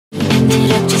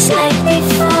it up just like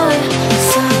before.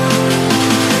 So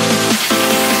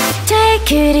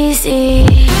take it easy.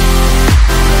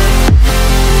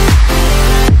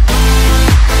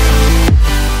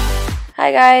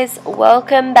 Hi guys,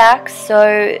 welcome back.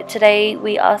 So today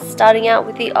we are starting out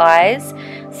with the eyes.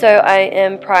 So I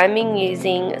am priming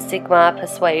using Sigma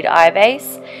Persuade eye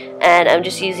base, and I'm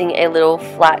just using a little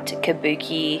flat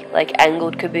kabuki, like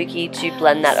angled kabuki, to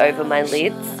blend that over my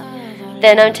lids.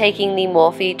 Then I'm taking the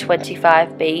Morphe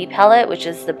 25B palette, which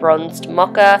is the bronzed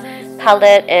Mocha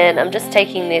palette, and I'm just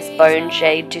taking this bone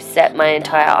shade to set my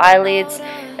entire eyelids,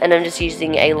 and I'm just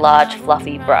using a large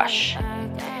fluffy brush.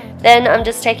 Then I'm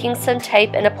just taking some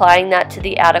tape and applying that to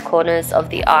the outer corners of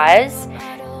the eyes,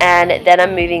 and then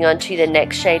I'm moving on to the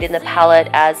next shade in the palette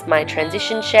as my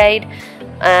transition shade.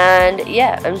 And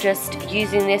yeah, I'm just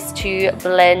using this to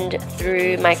blend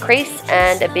through my crease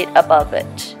and a bit above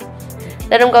it.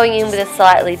 Then I'm going in with a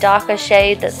slightly darker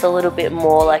shade that's a little bit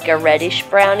more like a reddish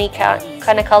browny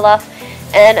kind of color,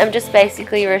 and I'm just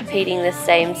basically repeating the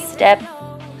same step.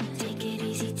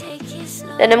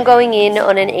 Then I'm going in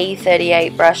on an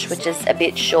E38 brush, which is a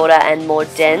bit shorter and more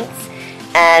dense,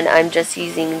 and I'm just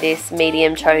using this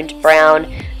medium toned brown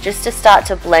just to start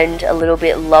to blend a little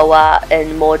bit lower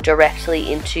and more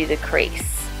directly into the crease.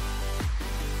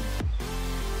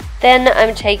 Then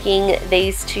I'm taking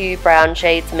these two brown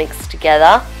shades mixed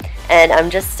together, and I'm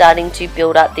just starting to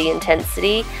build up the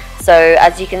intensity. So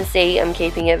as you can see, I'm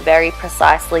keeping it very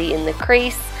precisely in the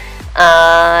crease,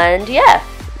 and yeah,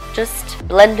 just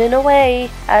blending away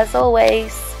as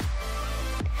always.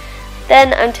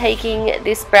 Then I'm taking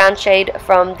this brown shade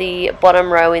from the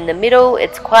bottom row in the middle.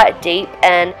 It's quite deep,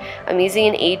 and I'm using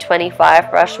an E25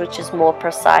 brush, which is more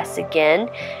precise again,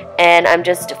 and I'm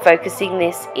just focusing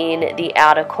this in the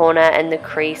outer corner and the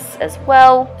crease as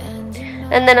well.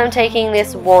 And then I'm taking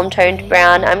this warm toned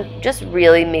brown. I'm just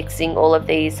really mixing all of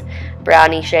these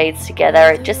brownie shades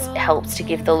together. It just helps to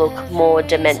give the look more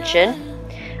dimension.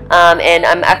 And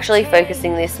I'm actually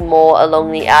focusing this more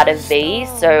along the outer V,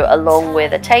 so along where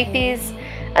the tape is.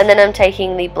 And then I'm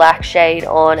taking the black shade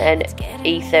on an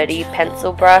E30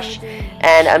 pencil brush,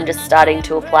 and I'm just starting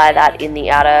to apply that in the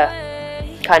outer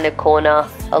kind of corner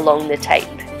along the tape.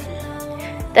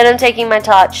 Then I'm taking my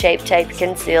Tarte Shape Tape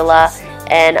Concealer,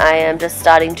 and I am just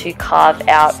starting to carve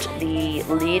out the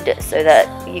lid so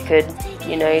that you could,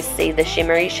 you know, see the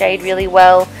shimmery shade really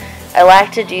well. I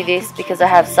like to do this because I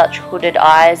have such hooded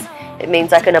eyes. It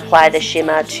means I can apply the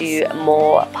shimmer to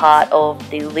more part of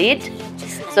the lid.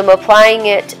 So I'm applying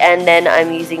it, and then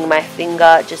I'm using my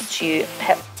finger just to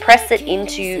press it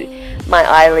into my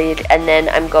eyelid, and then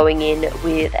I'm going in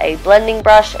with a blending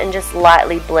brush and just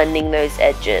lightly blending those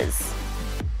edges.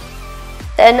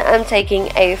 Then I'm taking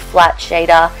a flat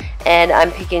shader, and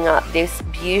I'm picking up this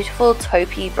beautiful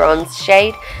taupey bronze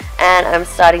shade, and I'm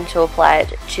starting to apply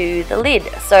it to the lid.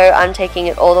 So I'm taking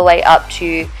it all the way up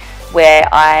to where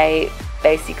I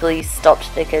basically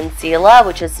stopped the concealer,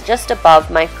 which is just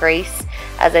above my crease.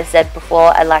 As I said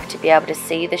before, I like to be able to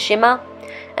see the shimmer.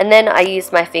 And then I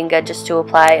use my finger just to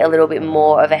apply a little bit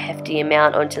more of a hefty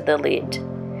amount onto the lid.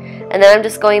 And then I'm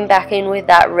just going back in with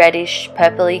that reddish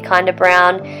purpley kind of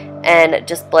brown, and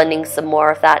just blending some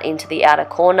more of that into the outer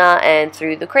corner and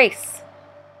through the crease.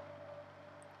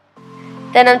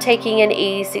 Then I'm taking an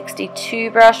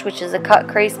E62 brush, which is a cut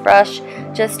crease brush,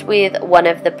 just with one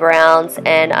of the browns,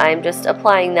 and I'm just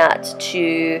applying that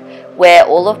to where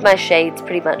all of my shades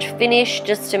pretty much finish,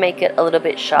 just to make it a little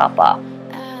bit sharper.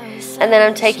 And then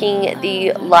I'm taking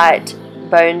the light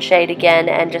bone shade again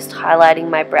and just highlighting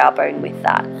my brow bone with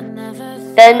that.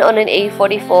 Then on an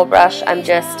E44 brush, I'm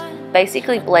just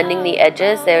basically blending the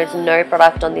edges. There is no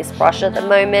product on this brush at the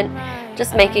moment,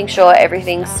 just making sure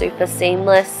everything's super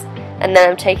seamless. And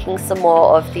then I'm taking some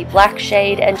more of the black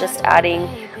shade and just adding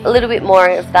a little bit more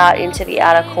of that into the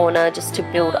outer corner just to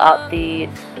build up the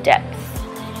depth.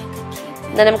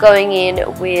 Then I'm going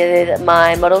in with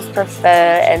my Models Prefer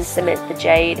and Samantha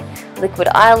Jade liquid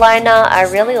eyeliner. I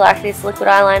really like this liquid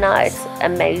eyeliner, it's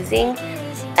amazing.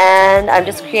 And I'm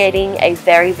just creating a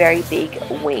very, very big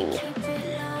wing.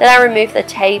 Then I removed the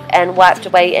tape and wiped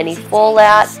away any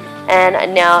fallout,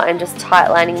 and now I'm just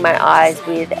tightlining my eyes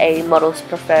with a Models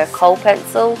Prefer Kohl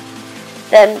pencil.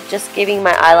 Then just giving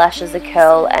my eyelashes a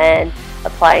curl and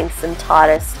applying some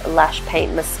Tarteist Lash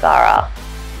Paint Mascara.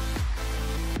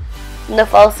 And the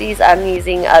falsies I'm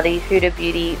using are the Huda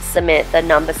Beauty Samantha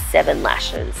No. 7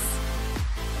 lashes.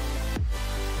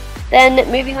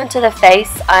 Then moving on to the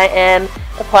face, I am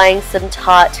applying some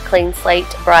Tarte Clean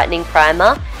Slate Brightening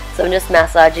Primer. So I'm just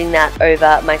massaging that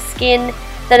over my skin.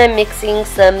 Then I'm mixing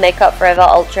some Makeup Forever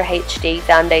Ultra HD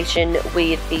foundation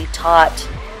with the Tarte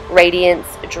Radiance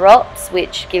drops,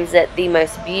 which gives it the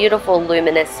most beautiful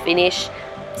luminous finish.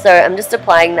 So I'm just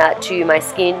applying that to my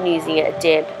skin using a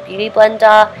damp beauty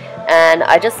blender, and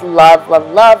I just love, love,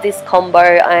 love this combo.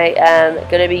 I am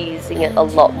going to be using it a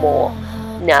lot more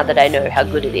now that I know how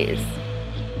good it is.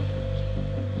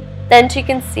 Then to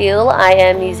conceal, I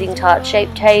am using Tarte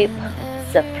Shape Tape.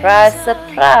 Surprise,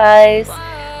 surprise!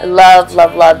 I love,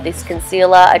 love, love this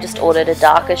concealer. I just ordered a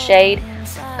darker shade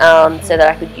so that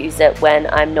I could use it when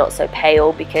I'm not so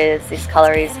pale, because this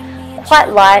color is quite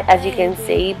light, as you can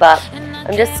see, but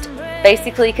I'm just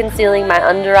basically concealing my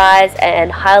under eyes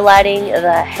and highlighting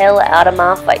the hell out of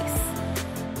my face.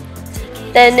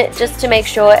 Then, just to make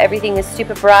sure everything is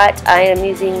super bright, I am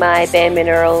using my Bare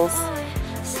Minerals.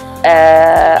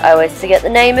 I always forget the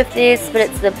name of this, but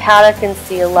it's the powder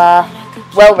concealer.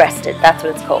 Well Rested, that's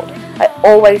what it's called. I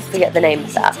always forget the name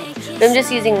of that. But I'm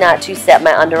just using that to set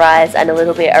my under eyes and a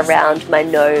little bit around my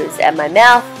nose and my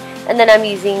mouth. And then I'm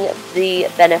using the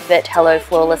Benefit Hello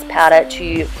Flawless powder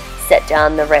to set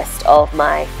down the rest of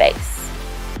my face.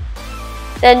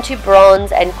 Then to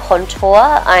bronze and contour,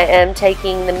 I am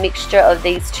taking the mixture of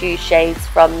these two shades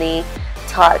from the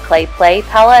Tarte Clay Play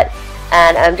palette,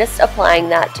 and I'm just applying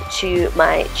that to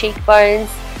my cheekbones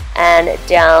and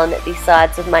down the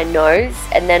sides of my nose,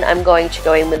 and then I'm going to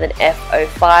go in with an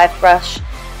F05 brush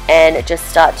and just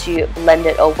start to blend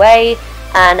it away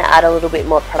and add a little bit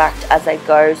more product as I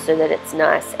go so that it's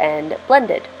nice and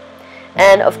blended.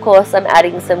 And of course I'm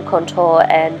adding some contour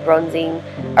and bronzing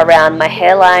around my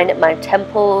hairline, my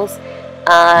temples,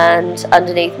 and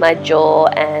underneath my jaw,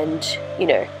 and you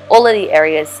know, all of the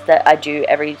areas that I do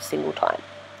every single time.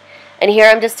 And here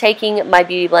I'm just taking my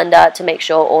beauty blender to make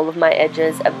sure all of my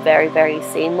edges are very, very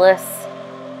seamless.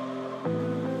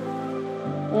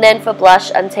 And then for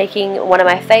blush, I'm taking one of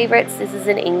my favorites. This is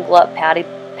an Inglot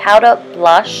powder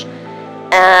blush,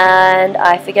 and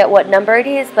I forget what number it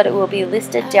is, but it will be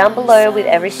listed down below with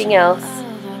everything else.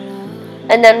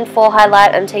 And then for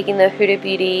highlight, I'm taking the Huda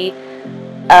Beauty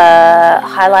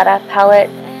highlighter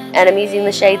palette, and I'm using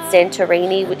the shade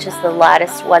Santorini, which is the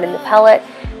lightest one in the palette,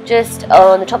 just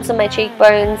on the tops of my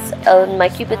cheekbones, on my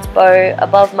cupid's bow,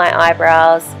 above my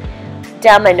eyebrows,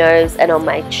 down my nose, and on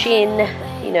my chin,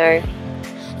 you know,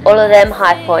 all of them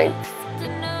high points.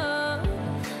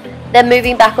 Then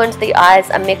moving back onto the eyes,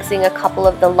 I'm mixing a couple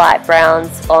of the light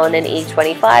browns on an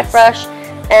E25 brush,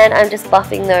 and I'm just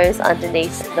buffing those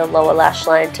underneath the lower lash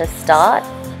line to start.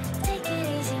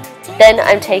 Then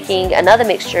I'm taking another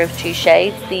mixture of two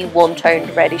shades, the warm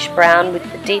toned reddish brown with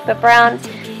the deeper brown,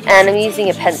 and I'm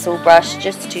using a pencil brush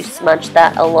just to smudge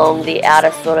that along the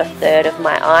outer sort of third of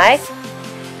my eye.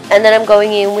 And then I'm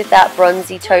going in with that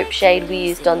bronzy taupe shade we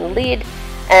used on the lid,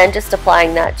 and just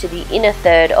applying that to the inner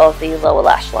third of the lower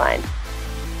lash line.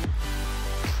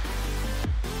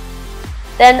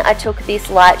 Then I took this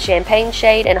light champagne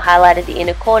shade and highlighted the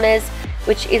inner corners,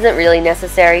 which isn't really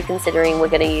necessary considering we're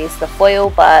going to use the foil,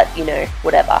 but you know,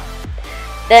 whatever.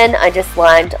 Then I just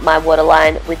lined my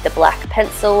waterline with the black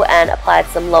pencil and applied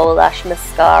some lower lash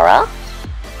mascara.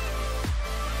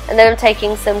 And then I'm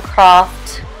taking some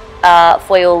craft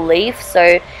foil leaf,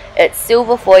 so it's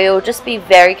silver foil. Just be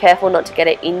very careful not to get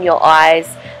it in your eyes,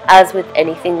 as with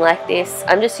anything like this.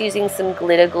 I'm just using some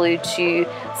glitter glue to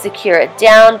secure it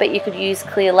down, but you could use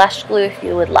clear lash glue if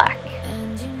you would like.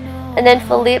 And then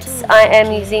for lips, I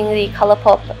am using the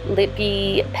Colourpop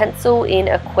Lippie pencil in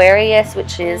Aquarius,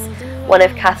 which is one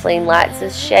of Kathleen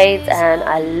Lights' shades, and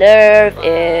I love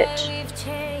it.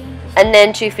 And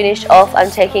then to finish off,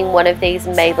 I'm taking one of these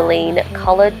Maybelline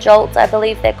coloured Jolts, I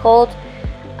believe they're called.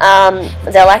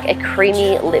 They're like a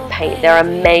creamy lip paint. They're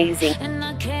amazing.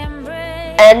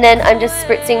 And then I'm just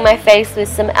spritzing my face with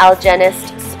some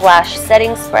Algenist Splash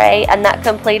setting spray, and that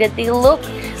completed the look.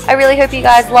 I really hope you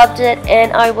guys loved it,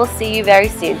 and I will see you very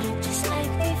soon.